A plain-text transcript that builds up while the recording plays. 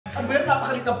Ano ba yan?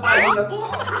 Napakalit ang payo na to.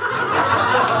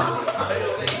 Ay!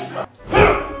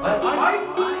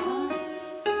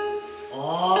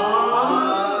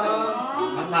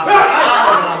 Masama.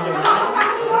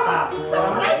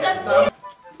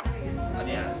 Ano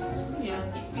yan?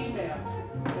 Is female.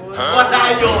 Wala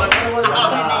yun!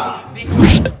 Hindi ko...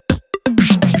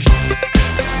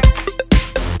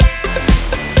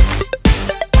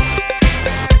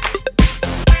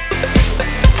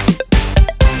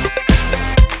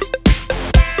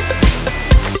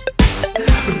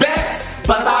 Beks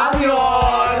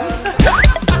Battalion!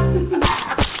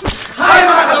 Hi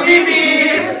mga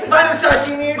kabibis! My name is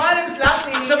Shakinis! My name is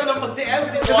Lassie! Kasama ng pag si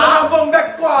MC ko! Kasama ng buong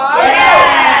Beks Squad!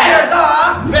 Here's the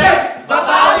Beks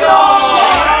Battalion!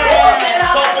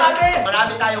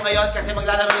 Marami tayo ngayon kasi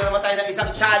maglalaro na naman tayo ng isang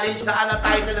challenge. Saan ang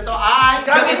title na to ay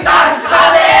Gamitan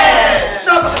Challenge!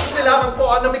 Napakasilaman po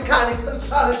ang mechanics ng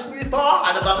challenge nito!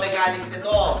 Ano bang mechanics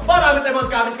nito? Marami tayong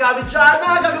mga gamit-gamit dyan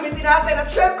na gagamitin natin at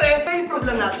syempre, i-improve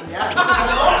lang natin yan.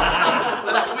 Ano?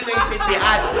 Wala kami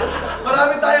naiintindihan.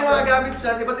 Marami tayong mga gamit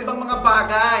dyan, iba't ibang mga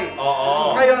bagay.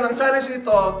 Oo. Ngayon, ang challenge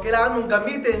nito, kailangan mong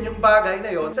gamitin yung bagay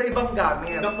na yon sa ibang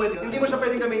gamit. Hindi mo siya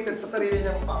pwedeng gamitin sa sarili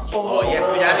niyang function. Oh, yes.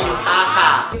 Kunyari yung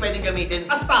tasa. Hindi pwedeng gamitin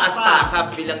as tasa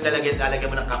bilang lalagyan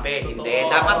mo ng kape. Hindi.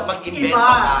 Dapat mag-invent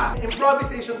ka.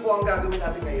 Improvisation po ang gagawin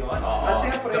natin ngayon. At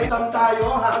syempre, isang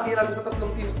tayo, hakati natin sa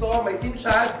tatlong teams to. May Team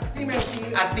Shad, Team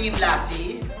MC, at Team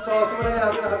Lassie. So, simulan na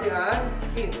natin ang hatian.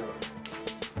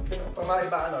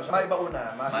 Maiba ano? Maiba una.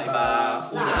 Maiba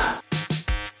una.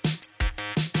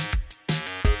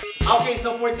 Okay,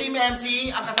 so for Team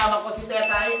MC, ang kasama ko si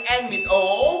Tetay and Miss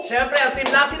O. Siyempre, ang Team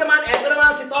Lassie naman, eto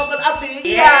naman si Toton at si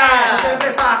Ian. Siyempre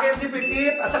sa akin, si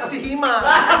Petit at saka si Hima.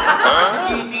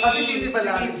 Si Titi. Si Titi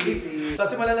pala. Si Titi. So,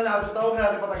 simulan na natin. Huwag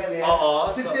na natin patagalin. Oo.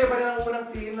 Since kayo pa rin ang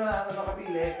unang team na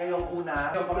nakapili, kayo ang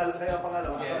una, kayo ang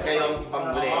pangalawa. Kayo ang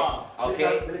panghuli.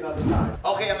 Okay.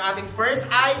 Okay, ang ating first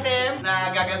item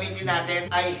na gagamitin natin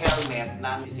ay helmet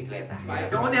ng bisikleta.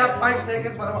 So, only have 5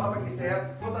 seconds para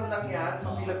makapag-isip. Putan lang yan.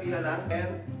 So, pila-pila lang.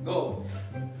 And go!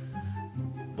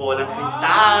 Bolang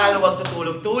kristal! Huwag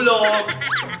tutulog-tulog!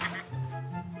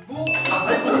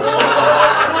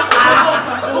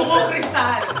 Bukong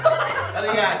kristal! Ano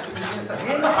yan?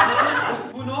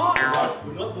 Buno?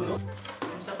 Buno?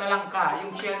 Yung sa talangka,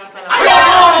 yung shell ng talangka. Ay!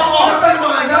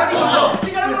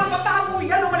 Hindi ka naman matamo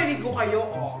yan o maliligo kayo.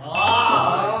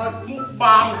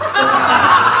 Mukbang!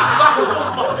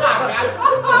 Mukbang ka!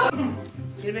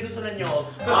 Sino may gusto na nyo?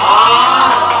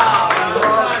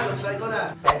 Try ko na.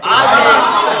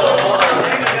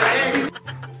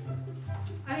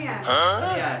 Ano yan? Ano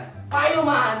yan?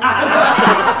 Payuman!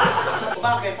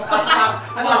 Bakit?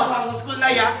 Papasok ako sa school na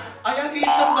yan. Ay, ang liit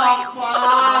ng backpack!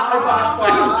 Ay,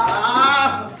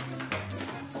 backpack!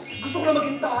 Gusto ko na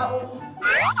maging tao.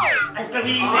 Ay,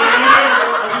 kanili!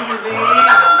 Kanili!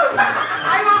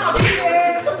 Ay, mga kabili!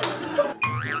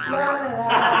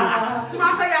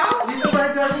 Sumasayaw? Dito ba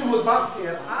yung whole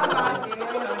basket? Basket.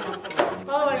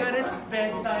 Oh my God, it's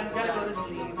bedtime. Gotta go to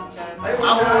sleep. Ay,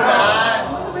 wala!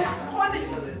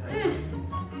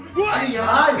 Ano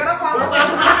yan? Garapapa!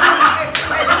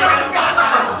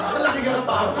 Malaki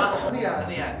garapapa! Ano yan?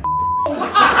 Ano yan?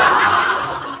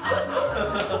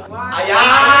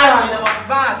 Ayan!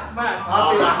 Bas!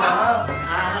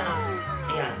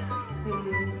 Ayan.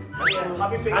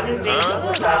 Happy face. Happy face ako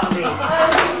sa face.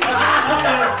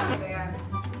 Ayan.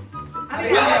 Ano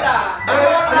yan?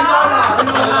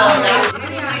 Ano yan?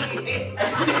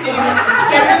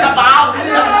 Siyempre sa baw!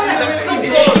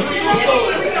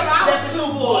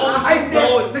 Subol! Ay,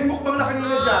 nagmukbang na kanina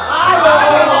dyan.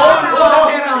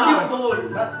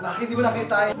 Hindi mo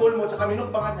nakita yung bowl mo tsaka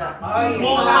minukbangan niya. Ay,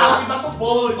 iba to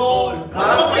bowl.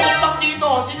 Ano mo minukbang dito?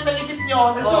 Sino nag-isip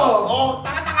nyo? Ito.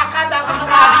 Taka-taka ka, dapat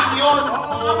sasabihin yun.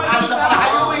 Ano na para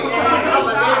kayo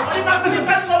eh. Ay,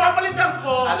 mapalitan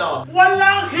ko. Ano?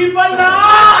 Walang hibala!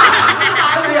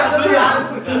 Ano yan?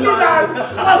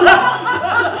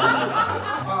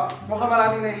 Mukhang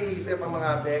maraming naiisip ang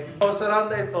mga Beks. So sa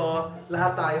round na ito,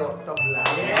 lahat tayo top lang.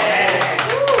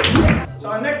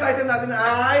 So ang next item natin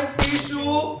ay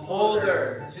tissue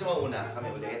holder. Sino ang una?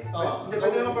 Kami ulit? Hindi,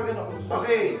 pwede naman pag gano'n.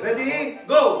 Okay, ready?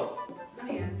 Go!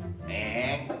 Ano yan?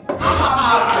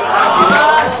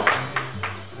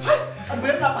 Ano ba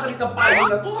yan? Napakalit ang payo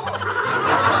na to.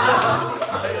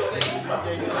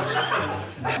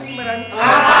 Maraming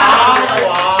salamat.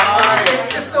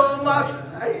 Thank you so much.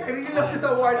 I really love this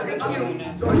award. Thank you.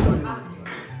 Sorry.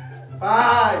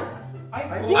 5. Ay,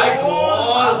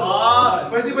 gold!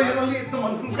 Pwede ba yun? Ang liit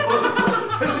naman ng gold.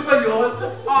 Pwede ba yun?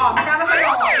 Magkano sa'yo?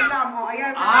 Ilam.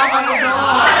 Ayan. Paano yun?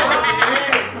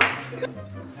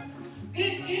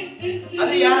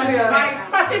 Ano yan?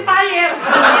 Pasipay!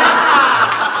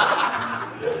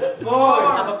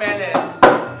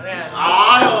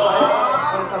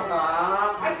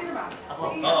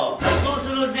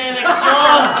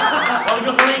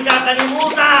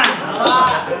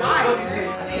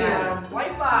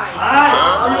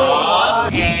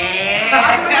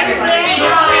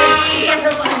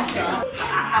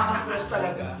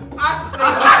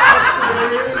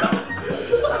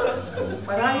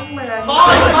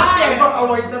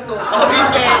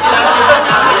 Hindi.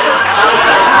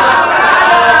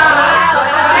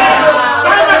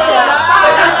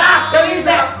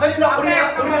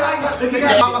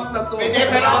 Pwede,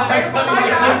 pero ang type na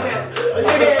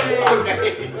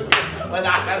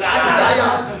wala ka na.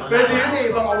 Pwede yun eh,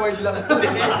 ibang award lang.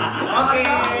 Okay,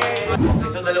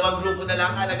 so dalawang grupo na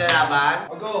lang ka naglalaban.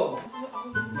 Go!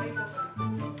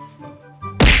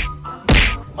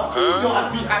 Yung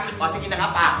abihan. O sige na nga,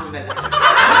 pako na lang.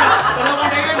 Dalawa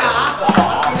na yan ha?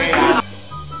 Okay.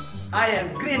 I am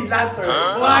Green Lantern.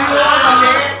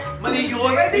 Mali! Mali yun!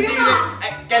 Pwede nga!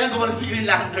 Kailan gumawa si Green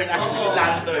Lantern? Ano yung Green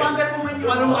Lantern? Wonder Woman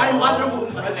yun. I'm Wonder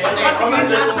Woman. Si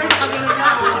Green Lantern, pagano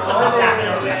niya.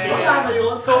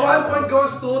 So 1 point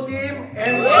goes to Team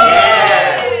MC.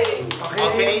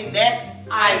 Okay, next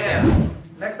item.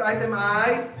 Next item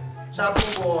ay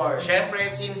chopping board.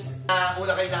 Siyempre, since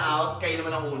una kayo na out, kayo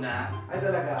naman ang una. Ay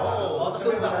talaga? Oo,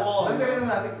 tapos sunod ako. Bantayan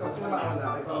na natin ko. Sino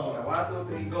mauna? Ikaw muna. 1,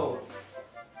 2, 3, go!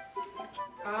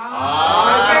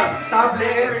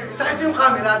 Tablet! Saka ito yung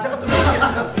camera, tsaka tumulong.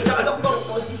 Tsaka doktor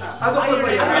po. Doktor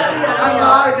ba yan?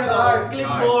 Chart!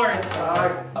 Clipboard.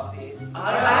 Chart!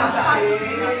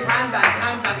 Handbag.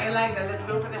 I like that. Let's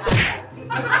go for the handbag.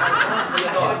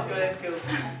 Let's go.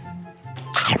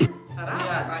 Sarap.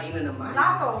 Kain na naman.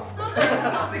 Lato.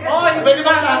 Oy, pwede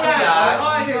ba natin yan?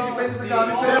 Hindi, depende sa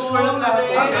gamit. Pero sure lang lahat.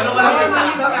 Pero wala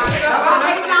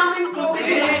Kahit namin ko.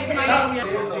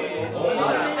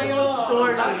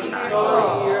 Sorry.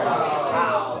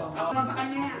 Ako na sa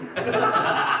kanya yan.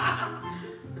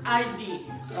 ID.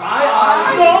 Ay!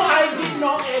 No ID,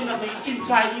 no anything. In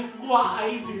Chinese, gua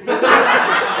ID.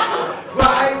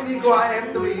 Gua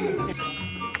entry.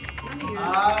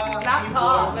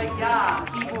 Laptop. Like, yeah.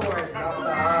 Keyboard.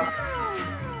 Laptop.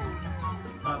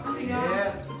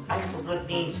 Ay, forgot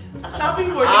names.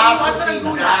 Shopping board. Hindi mo siya ng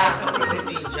gulay.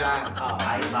 Probinsya.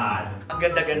 iPad. Ang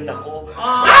ganda-ganda ko.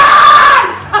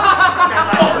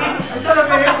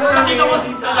 Salamin! Nakita mo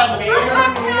si Salamin?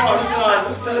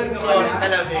 Sorry,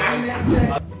 Salamin.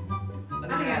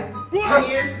 Ano yan?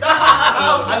 Cheers na!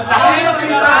 Ang Ay, laki!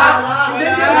 Hindi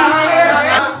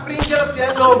yan! Pringles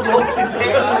yan, logo.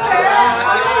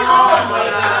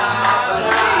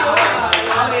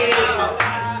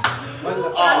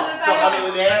 So kami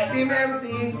ulit, Team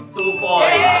MC. 2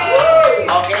 points.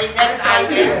 Okay, next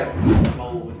item.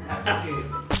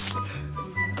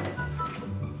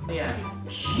 Ayan.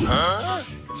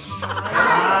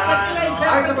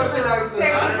 Ay, sa fertilizer.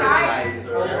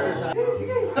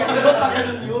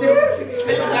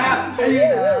 Ayun na! Ayun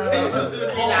na. Ayun,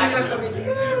 susunod Okay kailangan. lang kami.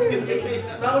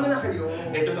 Nauna na kayo.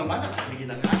 Ito naman, nakasige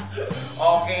na nga.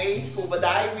 Okay, scuba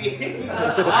diving.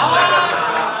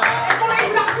 Ito na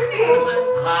yung lock yun eh.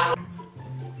 Ha?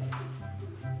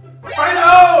 Find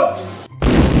out!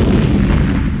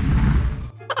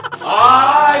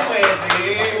 Ay, pwede!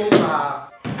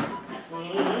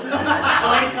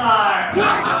 Toy car.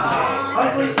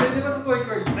 Pwede ba sa toy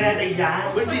car? Pwede yan.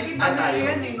 Uy, si Atay.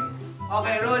 Yan eh.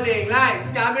 Okay, rolling.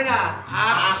 Lights, camera.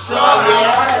 Action!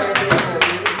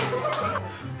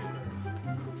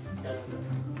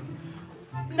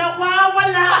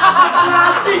 Nawawala ang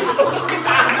klase.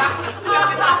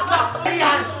 Ano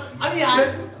yan? Ano yan?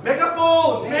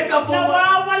 Megaphone!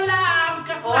 Nawawala ang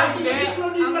kaklase.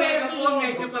 Ang megaphone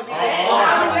medyo pabili.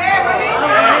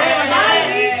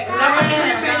 Mali! Dapat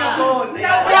yung megaphone.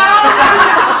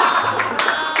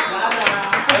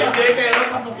 Ay, hindi, pero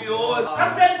pasok yun.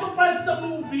 Compared to first the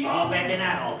movie. Oh, pwede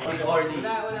na. Okay. Okay, Orly.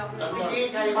 Sige,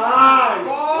 kayo. 5,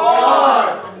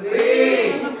 4,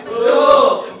 3,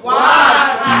 2, 1!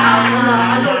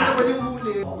 Ano na pwede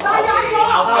umuli? Kaya mo!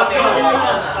 Out kami.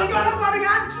 Hindi ko alam parang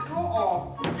yan. Oo.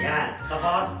 Yan.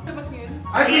 Tapos. Tapos ngayon.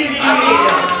 Ay, TV!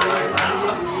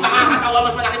 Nakakatawa,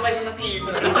 mas malaki pa siya sa team.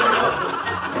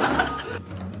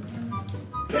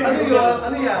 Ano yun?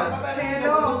 Ano yan?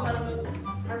 Cello.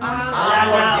 Wala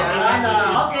na.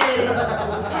 Okay.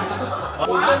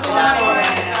 Punta sila.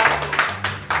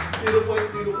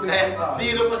 0.0.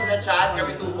 0 pa sila chat,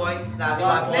 kami 2 points, nasi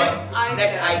 1 point. Next item.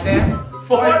 Next item.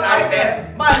 Fourth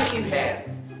item. Money in hand.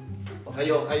 O,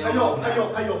 kayo.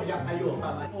 Yan, kayo.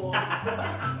 Tama.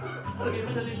 Okay,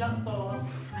 madali lang to.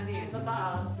 Ano yan? Sa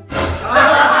taas.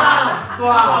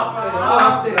 Swap!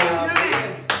 Swap din.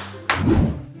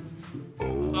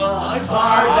 Ay,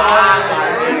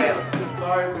 Barbie!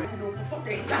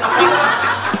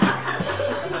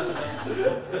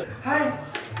 Hi!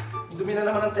 Dumi na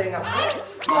naman ang tenga.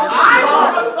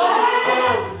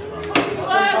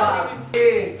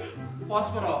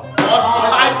 Posporo.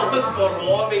 Ay,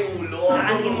 posporo, may ulo.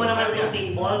 Aanhin mo naman yung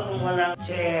table kung walang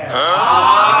chair.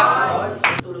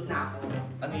 Tulog na ako.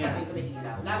 Ano yan? Ay, ko na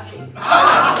ilaw. Lampshade.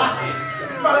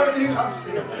 Parang ito yung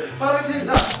lampshade. Parang ito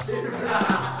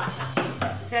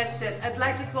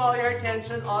all your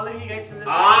attention, all of you guys to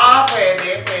listen.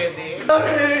 Pwede.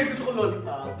 Ay, gusto ko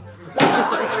lollipop.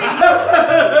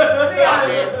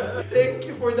 Thank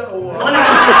you for the award.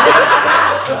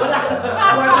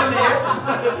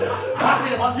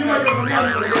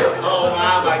 Oo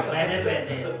nga, Mike.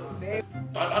 Pwede.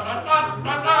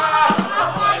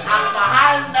 Ang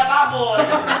mahal na baboy!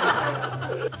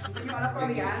 Hindi mo alam ko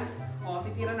ano yan? O,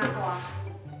 titira na ako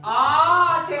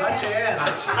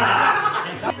Chess.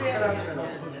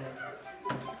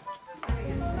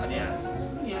 Ano yan?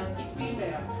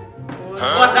 Steamer.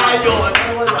 Wala yun!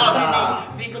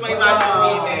 Hindi ko ma-imagine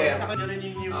steamer. Tsaka yun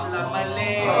yung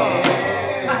mali.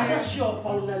 Kaya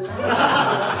siopaw na lang.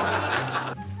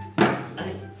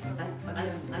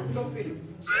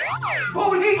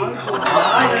 Bowling!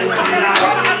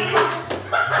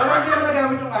 Parang hindi naman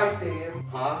nagamit yung item.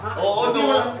 Ha? Oo, Kasi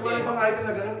no. wala ibang item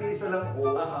na gano'n, isa lang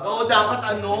po. Oo, dapat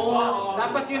ano.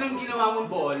 Dapat yun ang ginawa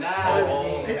mong bola.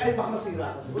 Ay, baka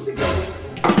masira ako. Sige.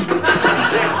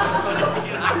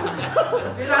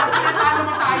 Pinatalo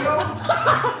mo tayo!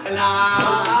 Wala.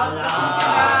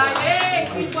 Yay!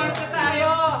 3 points na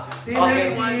tayo!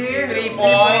 Okay, 3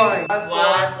 points.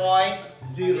 1 point.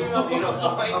 0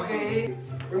 points. Okay.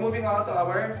 We're moving on to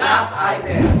our last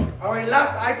item. Our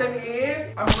last item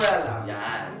is umbrella.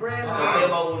 Yan. Umbrella. So, kayo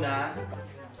mauna.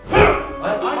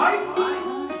 Ay!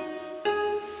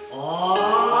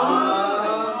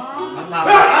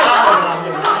 Masama.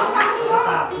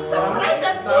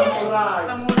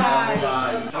 Samurai.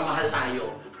 Sa mahal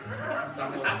tayo. Sa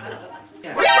mahal.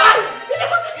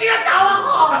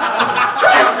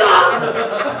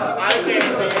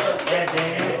 Pwede.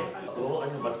 So,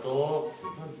 ano ba to?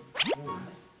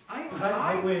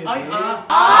 Galing.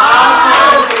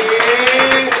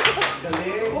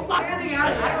 Galing. Ay, ano yan?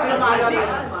 Ay, magic!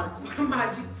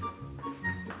 Magic!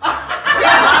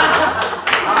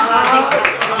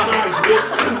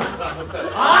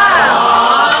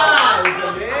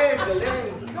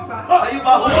 Galing. Ikaw ba? Tayo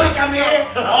ba? Huloy kami!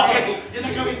 Okay, yun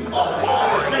ang gawin mo.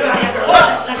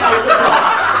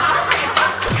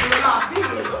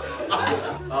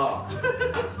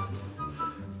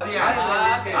 Ano yan?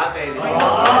 Ate, listen.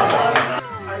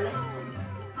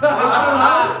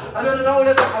 Ano na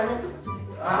ulit?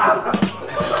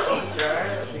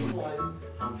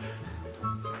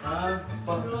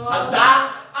 Handa,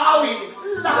 awit,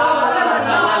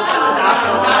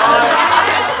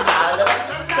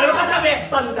 pero katabi,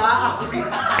 tanda, awit.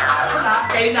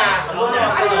 Kayo na.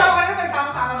 Ay, di ba? Ano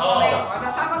nagsama-sama mo Oo. kayo?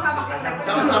 Nasama-sama kayo.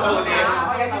 Sama-sama ulit.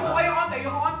 Okay, yung kayo konti,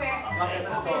 yung konti.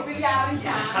 Okay, bilyari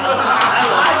siya.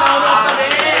 Ay, naunod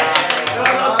kami.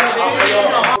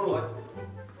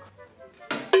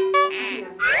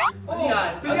 Oh,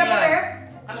 bilyari ulit.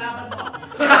 Kalaban mo.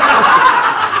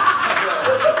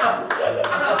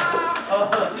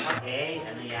 Okay,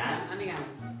 ano yan? Ano yan?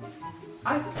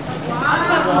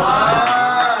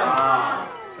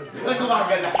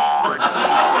 Gumagala.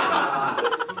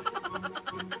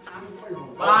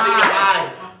 Yan.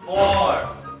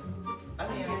 4.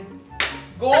 Ano yan?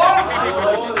 Goal!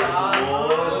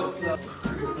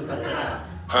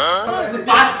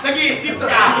 Ba't nag-iisip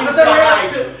ka? Hindi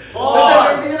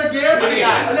nila get. Ano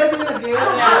yan? Wala, hindi nila get.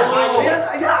 Ano yan?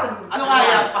 Ayan. Ano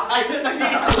kaya pa? Ayun,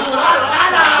 nag-iisip ka. Wala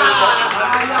na!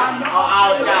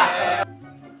 Out ka.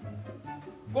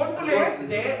 Goal ulit?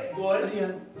 Hindi, goal.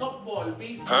 Top ball,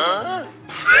 base.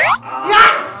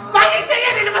 Yan! Bagay siya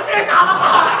yan! Ilabas mo yung sama ko!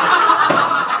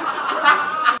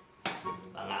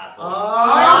 Pangato.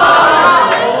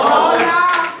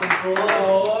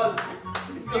 Control.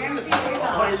 MC,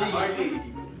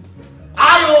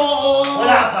 Ay, oo!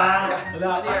 Wala pa.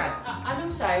 Ano yan?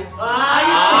 Anong size?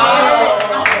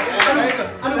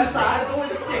 Anong size?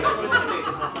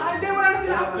 Hindi, wala na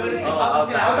sila.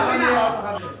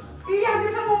 Iya,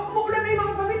 di sa muulan na yung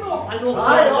mga damit oh. Ano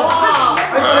ba? Ay,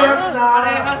 parehas na.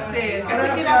 Parehas din. Kasi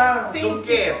Parehas kina... lang. Same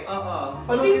Sungkit. Oo.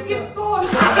 Singkit to.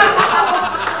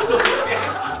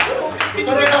 Hindi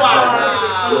ko ginawa.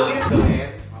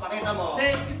 Pakita mo.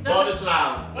 Bonus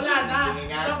round. Wala na.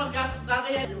 Tingnan. Dapat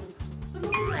gagaya yung...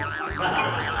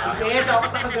 Hindi, dapat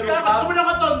nakagano Dapat kung wala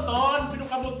ka tonton,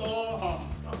 pinuka mo to. Oh.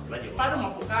 Paano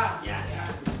mapuka? Yan.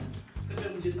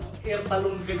 Tignan mo dito. Air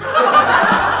balloon ka dyan.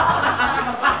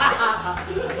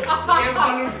 Air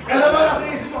balloon ka. Alam mo, nasa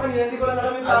isip ko kanina, hindi ko lang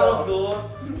alam yung tawag doon.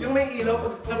 Yung may ilaw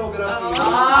pag photography.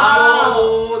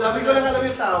 Oo, Hindi ko lang alam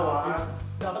yung tawag.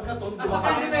 Dapat ka tonton. Asa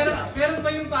kanina meron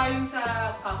ba yung payong sa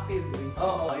cocktail drink?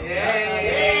 Oo.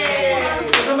 Yay!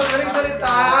 So magaling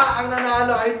salita, ang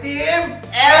nanalo ay Team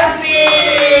MC!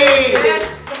 Yes!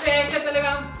 Kasi siya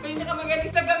talagang pinakamagaling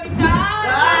sa gamitan!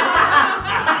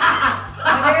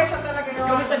 Hindi, siya talaga yun.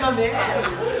 Gamit na gamit.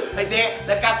 Hindi,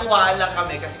 nagkatuwaan lang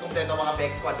kami kasi kumpleto mga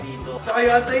Beks Squad dito. So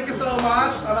ayun, thank you so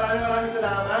much. Maraming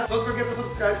salamat. Don't forget to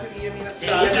subscribe to Iamina's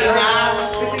channel.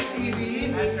 Pitik TV.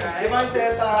 That's right. Divine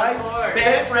Tetay.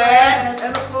 Best friends!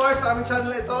 And of course, sa aming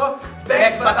channel ito,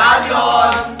 Beks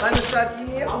Battalion! I'm Mr.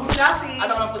 Kinis. Ako si Lassie.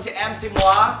 Ano naman po si MC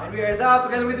Moa? And we are the,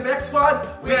 together with the Beks Squad,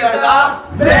 We are the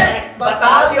Beks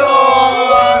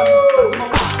Battalion!